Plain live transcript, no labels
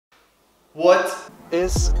What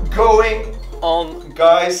is going on,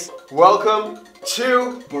 guys? Welcome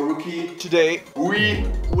to Barrookie. Today we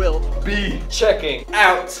will be checking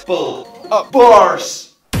out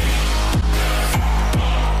bars.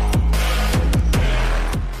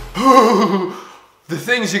 The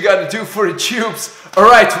things you gotta do for the tubes.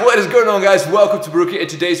 Alright, what is going on, guys? Welcome to Barrookie. In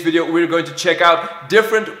today's video we're going to check out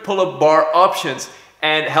different pull-up bar options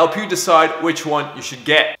and help you decide which one you should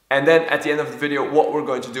get. And then at the end of the video, what we're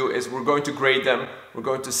going to do is we're going to grade them. We're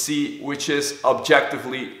going to see which is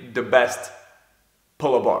objectively the best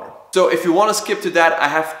pull-up bar. So if you want to skip to that, I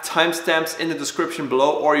have timestamps in the description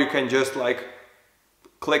below, or you can just like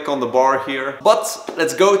click on the bar here. But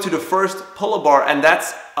let's go to the first pull-up bar, and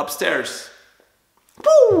that's upstairs.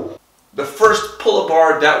 Woo! The first pull-up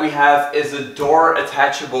bar that we have is a door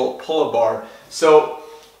attachable pull-up bar. So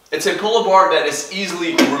it's a pull-up bar that is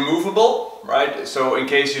easily removable, right? So in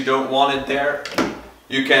case you don't want it there,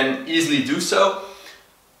 you can easily do so.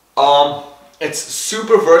 It's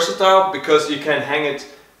super versatile because you can hang it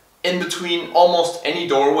in between almost any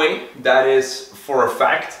doorway. That is for a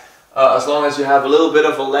fact. As long as you have a little bit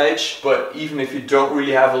of a ledge, but even if you don't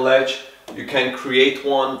really have a ledge, you can create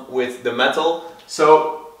one with the metal.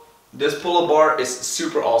 So this pull-up bar is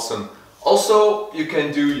super awesome. Also, you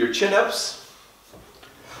can do your chin-ups.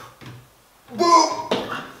 Boom!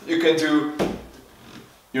 You can do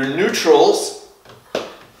your neutrals.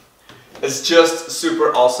 It's just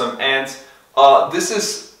super awesome, and this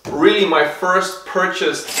is really my first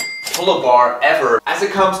purchased pull-up bar ever. As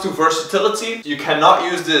it comes to versatility, you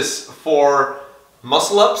cannot use this for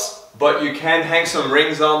muscle-ups, but you can hang some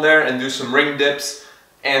rings on there and do some ring dips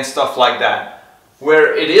and stuff like that.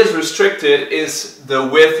 Where it is restricted is the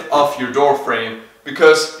width of your door frame,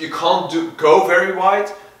 because you can't go very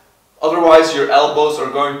wide. Otherwise your elbows are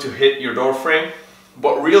going to hit your door frame.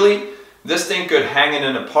 But really, this thing could hang in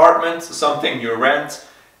an apartment, something you rent,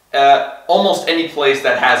 almost any place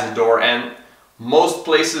that has a door, and most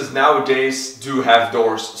places nowadays do have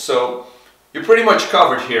doors. So you're pretty much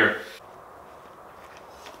covered here.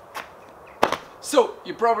 So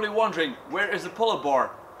you're probably wondering, where is the pull-up bar?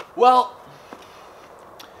 Well,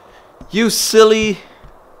 you silly,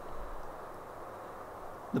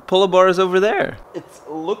 the pull-up bar is over there. It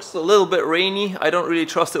looks a little bit rainy. I don't really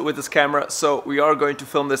trust it with this camera, so we are going to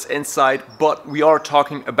film this inside, but we are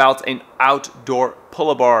talking about an outdoor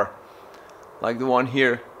pull-up bar, like the one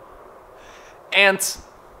here. And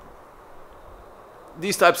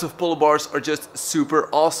these types of pull-up bars are just super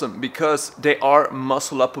awesome because they are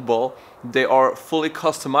muscle-upable. They are fully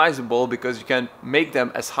customizable because you can make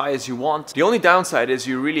them as high as you want. The only downside is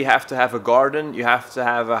you really have to have a garden. You have to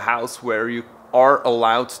have a house where you are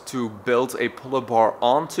allowed to build a pull-up bar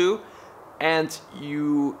onto, and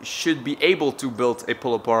you should be able to build a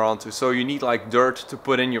pull-up bar onto. So you need like dirt to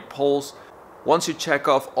put in your poles. Once you check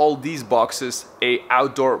off all these boxes, a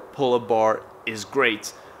outdoor pull-up bar is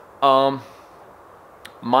great.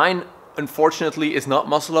 Mine unfortunately is not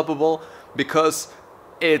muscle-upable because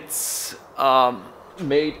it's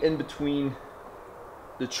made in between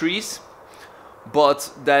the trees, but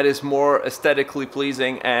that is more aesthetically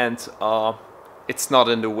pleasing, and it's not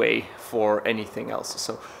in the way for anything else.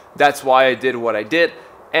 So that's why I did what I did.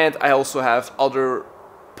 And I also have other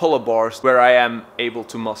pull-up bars where I am able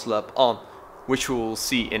to muscle up on, which we will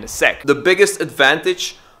see in a sec. The biggest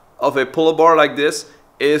advantage of a pull-up bar like this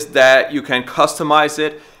is that you can customize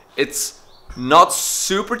it. It's not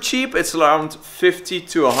super cheap. It's around $50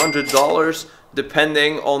 to $100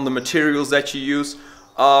 depending on the materials that you use.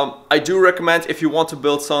 I do recommend, if you want to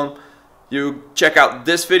build some, you check out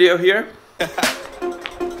this video here.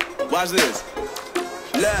 Watch this.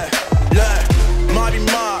 Marty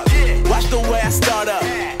Mark. Watch the way I start up.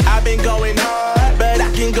 I've been going hard, but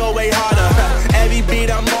I can go way harder. Every beat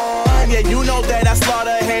I'm on, yeah, you know that I slaughter,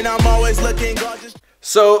 and I'm always looking gorgeous.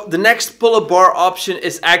 So the next pull-up bar option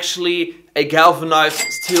is actually a galvanized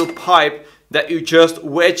steel pipe that you just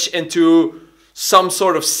wedge into some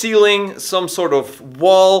sort of ceiling, some sort of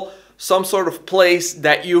wall, some sort of place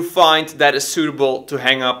that you find that is suitable to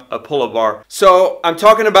hang up a pull-up bar. So I'm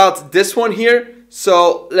talking about this one here,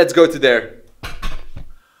 so let's go to there.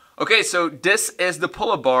 Okay, so this is the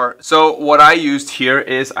pull-up bar. So what I used here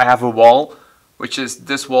is I have a wall, which is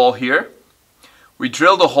this wall here. We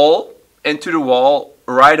drilled a hole into the wall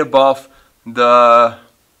right above the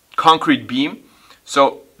concrete beam.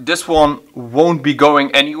 So this one won't be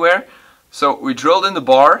going anywhere. So we drilled in the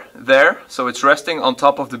bar there, so it's resting on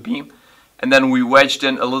top of the beam, and then we wedged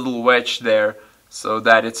in a little wedge there so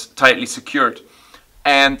that it's tightly secured.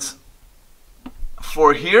 And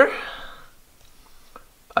for here,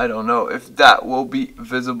 I don't know if that will be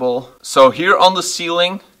visible. So here on the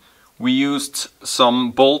ceiling we used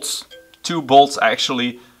some bolts, 2 bolts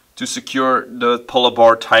actually, to secure the pull-up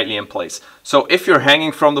bar tightly in place. So if you're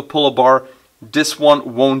hanging from the pull-up bar, this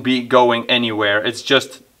one won't be going anywhere. It's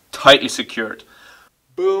just tightly secured.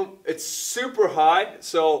 Boom, it's super high,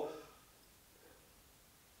 so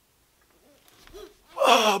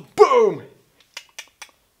boom!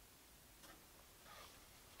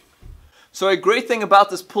 So a great thing about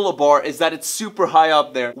this pull-up bar is that it's super high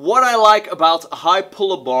up there. What I like about high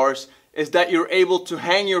pull-up bars is that you're able to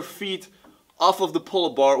hang your feet off of the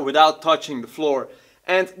pull-up bar without touching the floor.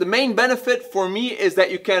 And the main benefit for me is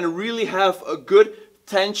that you can really have a good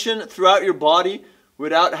tension throughout your body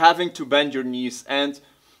without having to bend your knees. And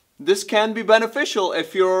this can be beneficial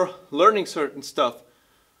if you're learning certain stuff.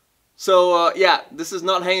 So yeah, this is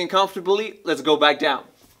not hanging comfortably. Let's go back down.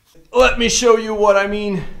 Let me show you what I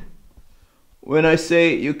mean when I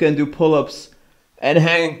say you can do pull-ups and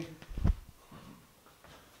hang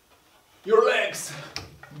your legs.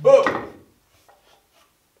 Boom!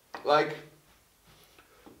 Like,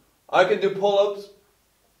 I can do pull-ups,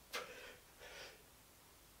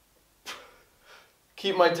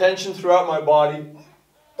 keep my tension throughout my body.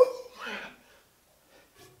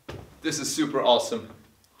 This is super awesome.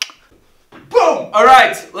 Boom!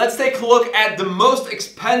 Alright, let's take a look at the most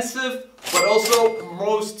expensive but also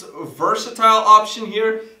most versatile option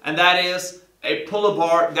here, and that is a pull-up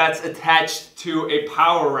bar that's attached to a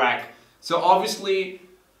power rack. So obviously,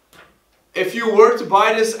 if you were to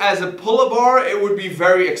buy this as a pull-up bar, it would be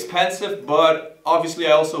very expensive, but obviously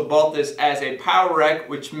I also bought this as a power rack,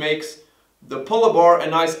 which makes the pull-up bar a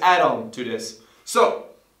nice add-on to this. So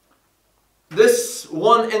this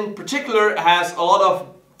one in particular has a lot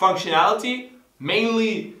of functionality.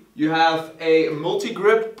 Mainly you have a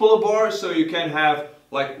multi-grip pull-up bar, so you can have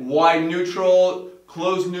like wide neutral,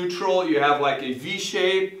 closed neutral, you have like a V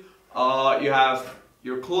shape, you have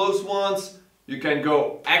your closed ones, you can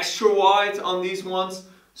go extra wide on these ones.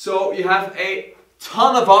 So you have a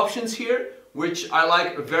ton of options here, which I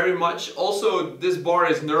like very much. Also, this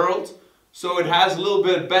bar is knurled, so it has a little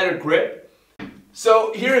bit better grip.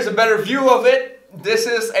 So here is a better view of it. This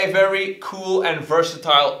is a very cool and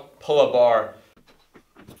versatile pull-up bar.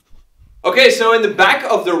 Okay, so in the back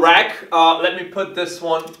of the rack, let me put this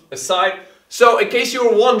one aside. So in case you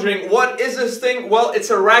were wondering, what is this thing? Well,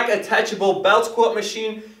 it's a rack attachable belt squat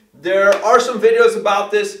machine. There are some videos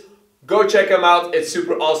about this. Go check them out. It's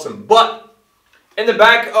super awesome. But in the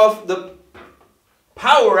back of the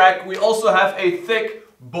power rack, we also have a thick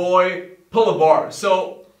boy pull-up bar.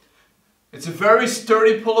 So it's a very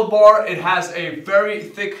sturdy pull-up bar. It has a very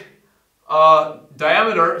thick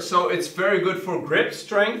diameter, so it's very good for grip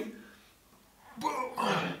strength.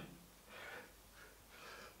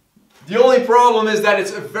 The only problem is that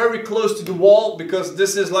it's very close to the wall, because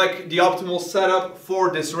this is like the optimal setup for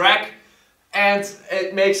this rack, and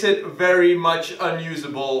it makes it very much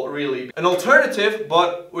unusable really. An alternative,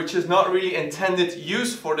 but which is not really intended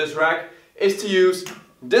use for this rack, is to use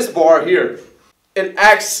this bar here. It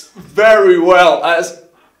acts very well as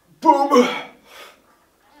boom,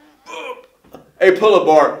 a pull-up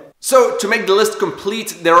bar. So to make the list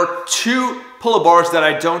complete, there are 2 pull-up bars that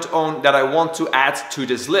I don't own that I want to add to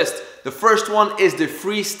this list. The first one is the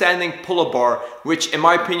freestanding pull-up bar, which in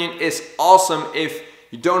my opinion is awesome if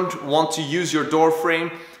you don't want to use your door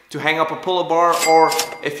frame to hang up a pull-up bar, or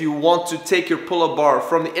if you want to take your pull-up bar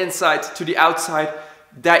from the inside to the outside.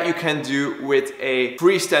 That you can do with a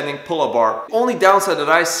freestanding pull-up bar. The only downside that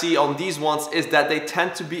I see on these ones is that they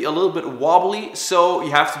tend to be a little bit wobbly, so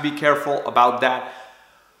you have to be careful about that.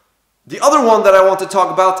 The other one that I want to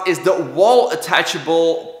talk about is the wall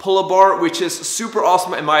attachable pull-up bar, which is super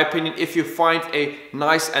awesome in my opinion if you find a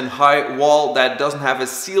nice and high wall that doesn't have a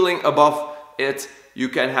ceiling above it. You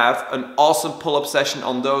can have an awesome pull-up session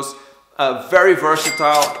on those. Very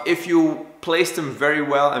versatile. If you place them very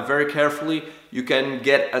well and very carefully, you can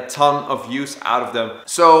get a ton of use out of them.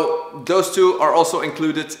 So those 2 are also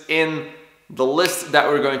included in the list that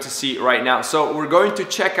we're going to see right now. So we're going to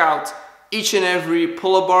check out each and every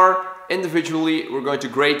pull-up bar individually. We're going to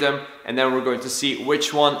grade them, and then we're going to see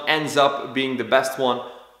which one ends up being the best one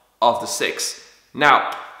of the 6.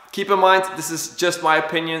 Now, keep in mind, this is just my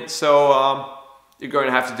opinion, so you're going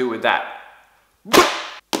to have to do with that.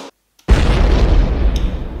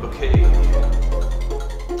 Okay.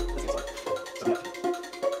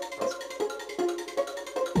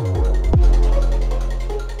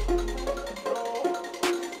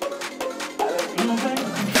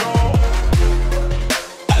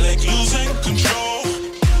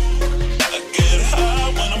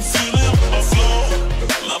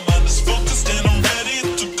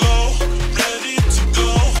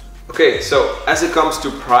 Okay, so as it comes to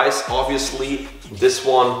price, obviously this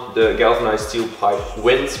one, the galvanized steel pipe,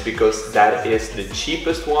 wins because that is the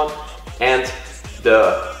cheapest one, and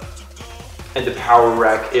the power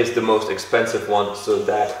rack is the most expensive one, so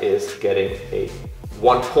that is getting a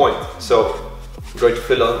 1 point. So I'm going to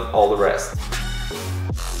fill in all the rest.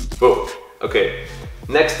 Boom. Okay,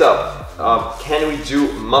 next up, can we do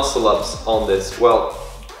muscle ups on this? Well,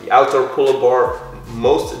 the outdoor pull-up bar,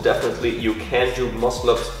 most definitely you can do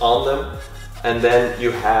muscle ups on them. And then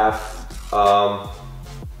you have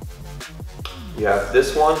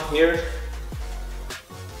this one here,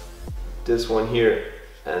 this one here,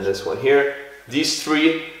 and this one here. These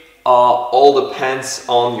three all depends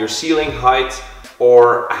on your ceiling height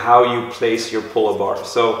or how you place your pull-up bar.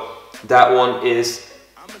 So that one is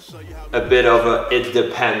a bit of a it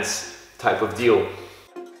depends type of deal.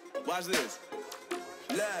 Watch this.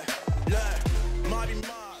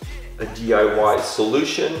 A DIY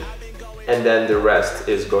solution, and then the rest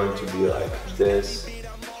is going to be like this,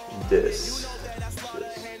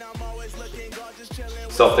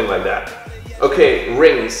 something like that. Okay,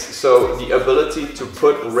 rings. So the ability to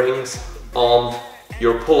put rings on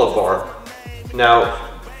your pull-up bar. Now,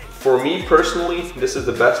 for me personally, this is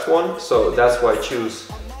the best one, so that's why I choose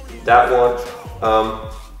that one.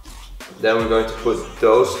 Then we're going to put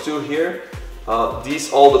those two here.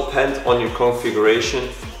 These all depend on your configuration.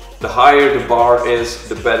 The higher the bar is,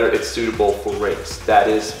 the better it's suitable for rings. That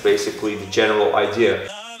is basically the general idea.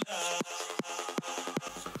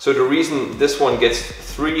 So the reason this one gets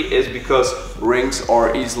 3 is because rings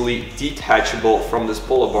are easily detachable from this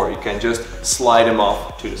pull-up bar. You can just slide them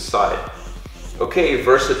off to the side. Okay,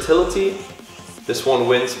 versatility. This one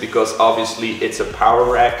wins because obviously it's a power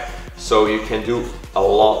rack, so you can do a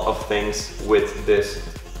lot of things with this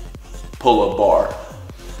pull-up bar.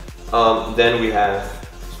 Then we have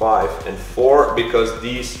 5 and 4 because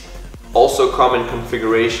these also come in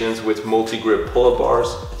configurations with multi-grip pull-up bars,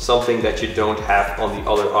 something that you don't have on the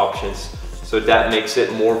other options. So that makes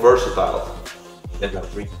it more versatile. Then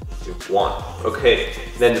 3, 2, 1. Okay,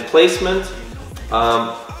 then the placement.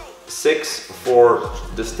 6 for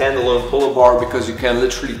the standalone pull-up bar because you can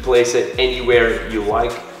literally place it anywhere you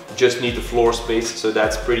like. You just need the floor space, so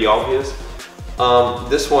that's pretty obvious.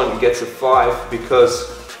 This one gets a 5 because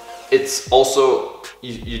it's also,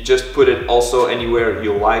 you just put it also anywhere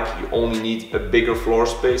you like. You only need a bigger floor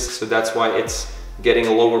space, so that's why it's getting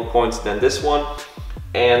lower points than this one.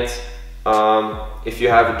 And if you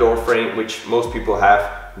have a door frame, which most people have,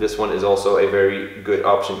 this one is also a very good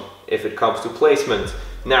option if it comes to placement.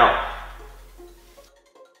 Now,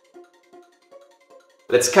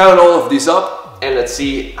 let's count all of these up and let's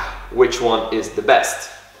see which one is the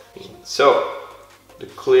best. So, the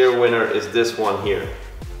clear winner is this one here.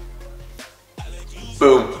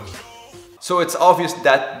 Boom. So it's obvious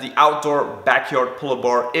that the outdoor backyard pull-up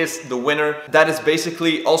bar is the winner. That is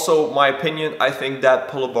basically also my opinion. I think that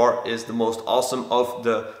pull-up bar is the most awesome of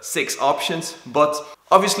the 6 options, but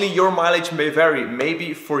obviously your mileage may vary.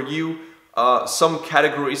 Maybe for you, some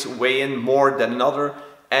categories weigh in more than another,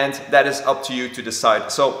 and that is up to you to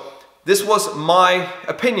decide. So this was my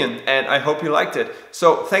opinion and I hope you liked it.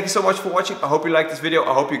 So thank you so much for watching. I hope you liked this video.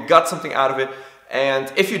 I hope you got something out of it.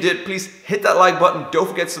 And if you did, please hit that like button. Don't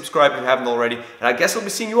forget to subscribe if you haven't already. And I guess I'll be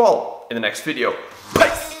seeing you all in the next video.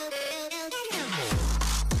 Bye!